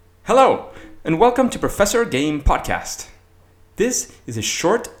Hello, and welcome to Professor Game Podcast. This is a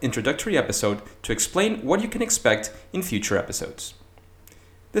short introductory episode to explain what you can expect in future episodes.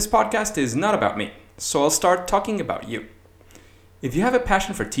 This podcast is not about me, so I'll start talking about you. If you have a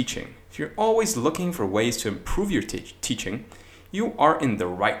passion for teaching, if you're always looking for ways to improve your teaching, you are in the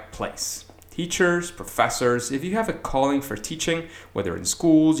right place. Teachers, professors, if you have a calling for teaching, whether in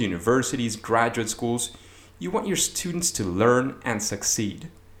schools, universities, graduate schools, you want your students to learn and succeed.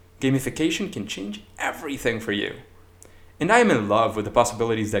 Gamification can change everything for you. And I am in love with the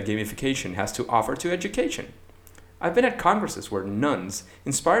possibilities that gamification has to offer to education. I've been at congresses where nuns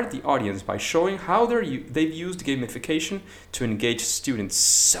inspired the audience by showing how they've used gamification to engage students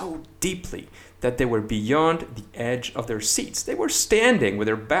so deeply that they were beyond the edge of their seats. They were standing with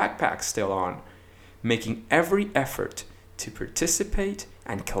their backpacks still on, making every effort to participate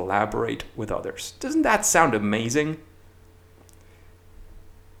and collaborate with others. Doesn't that sound amazing?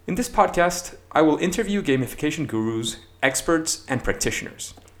 In this podcast, I will interview gamification gurus, experts, and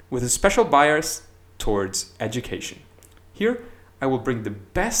practitioners with a special bias towards education. Here, I will bring the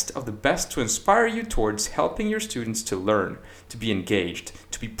best of the best to inspire you towards helping your students to learn, to be engaged,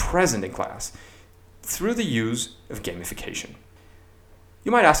 to be present in class through the use of gamification.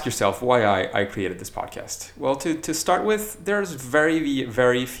 You might ask yourself why I created this podcast. Well, to start with, there's very,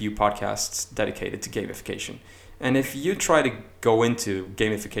 very few podcasts dedicated to gamification. And if you try to go into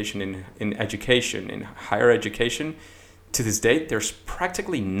gamification in education, in higher education, to this date, there's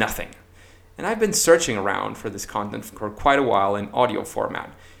practically nothing. And I've been searching around for this content for quite a while in audio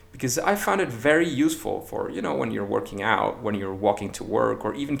format because I found it very useful for, when you're working out, when you're walking to work,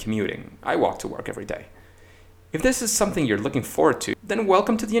 or even commuting. I walk to work every day. If this is something you're looking forward to, then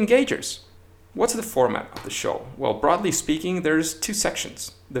welcome to the Engagers. What's the format of the show? Well, broadly speaking, there's two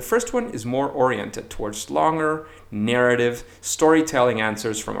sections. The first one is more oriented towards longer, narrative, storytelling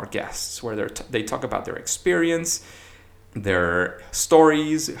answers from our guests, where they talk about their experience, their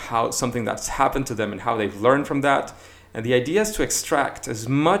stories, how something that's happened to them and how they've learned from that. And the idea is to extract as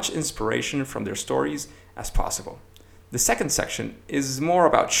much inspiration from their stories as possible. The second section is more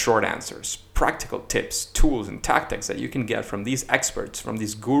about short answers, practical tips, tools, and tactics that you can get from these experts, from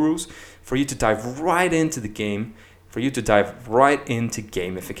these gurus, for you to dive right into the game, for you to dive right into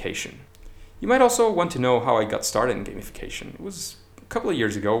gamification. You might also want to know how I got started in gamification. It was a couple of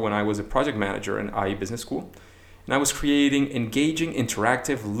years ago when I was a project manager in IE Business School, and I was creating engaging,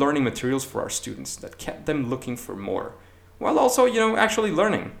 interactive learning materials for our students that kept them looking for more, while also, actually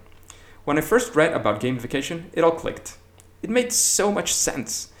learning. When I first read about gamification, it all clicked. It made so much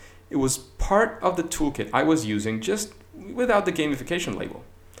sense. It was part of the toolkit I was using just without the gamification label.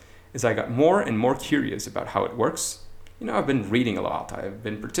 As I got more and more curious about how it works, I've been reading a lot. I've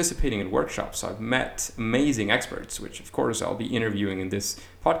been participating in workshops. I've met amazing experts, which of course I'll be interviewing in this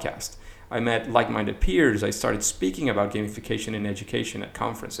podcast. I met like-minded peers. I started speaking about gamification in education at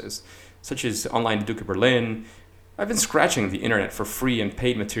conferences, such as Online Duke Berlin. I've been scratching the internet for free and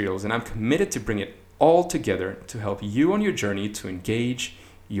paid materials, and I'm committed to bring it all together to help you on your journey to engage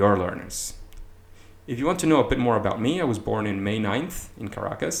your learners. If you want to know a bit more about me, I was born in May 9th in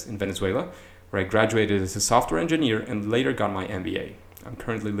Caracas, in Venezuela, where I graduated as a software engineer and later got my MBA. I'm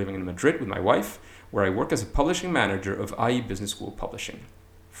currently living in Madrid with my wife, where I work as a publishing manager of IE Business School Publishing.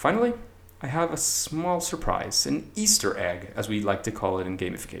 Finally, I have a small surprise, an Easter egg, as we like to call it in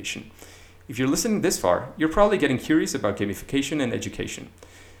gamification. If you're listening this far, you're probably getting curious about gamification and education.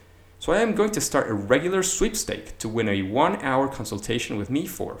 So I am going to start a regular sweepstake to win a 1-hour consultation with me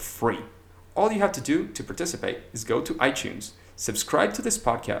for free. All you have to do to participate is go to iTunes, subscribe to this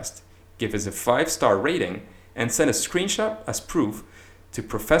podcast, give us a 5-star rating, and send a screenshot as proof to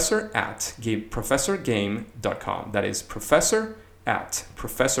professor@professorgame.com. That is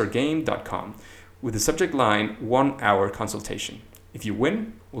professor@professorgame.com with the subject line 1-hour consultation. If you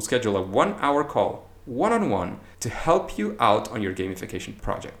win, we'll schedule a 1-hour call, one-on-one, to help you out on your gamification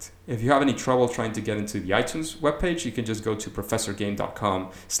project. If you have any trouble trying to get into the iTunes webpage, you can just go to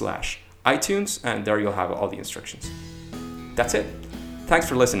professorgame.com/iTunes, and there you'll have all the instructions. That's it. Thanks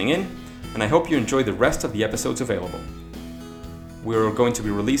for listening in, and I hope you enjoy the rest of the episodes available. We're going to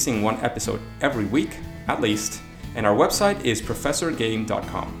be releasing one episode every week, at least, and our website is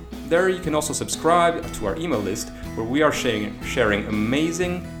professorgame.com. There you can also subscribe to our email list where we are sharing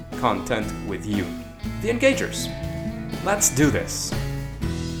amazing content with you, the Engagers. Let's do this.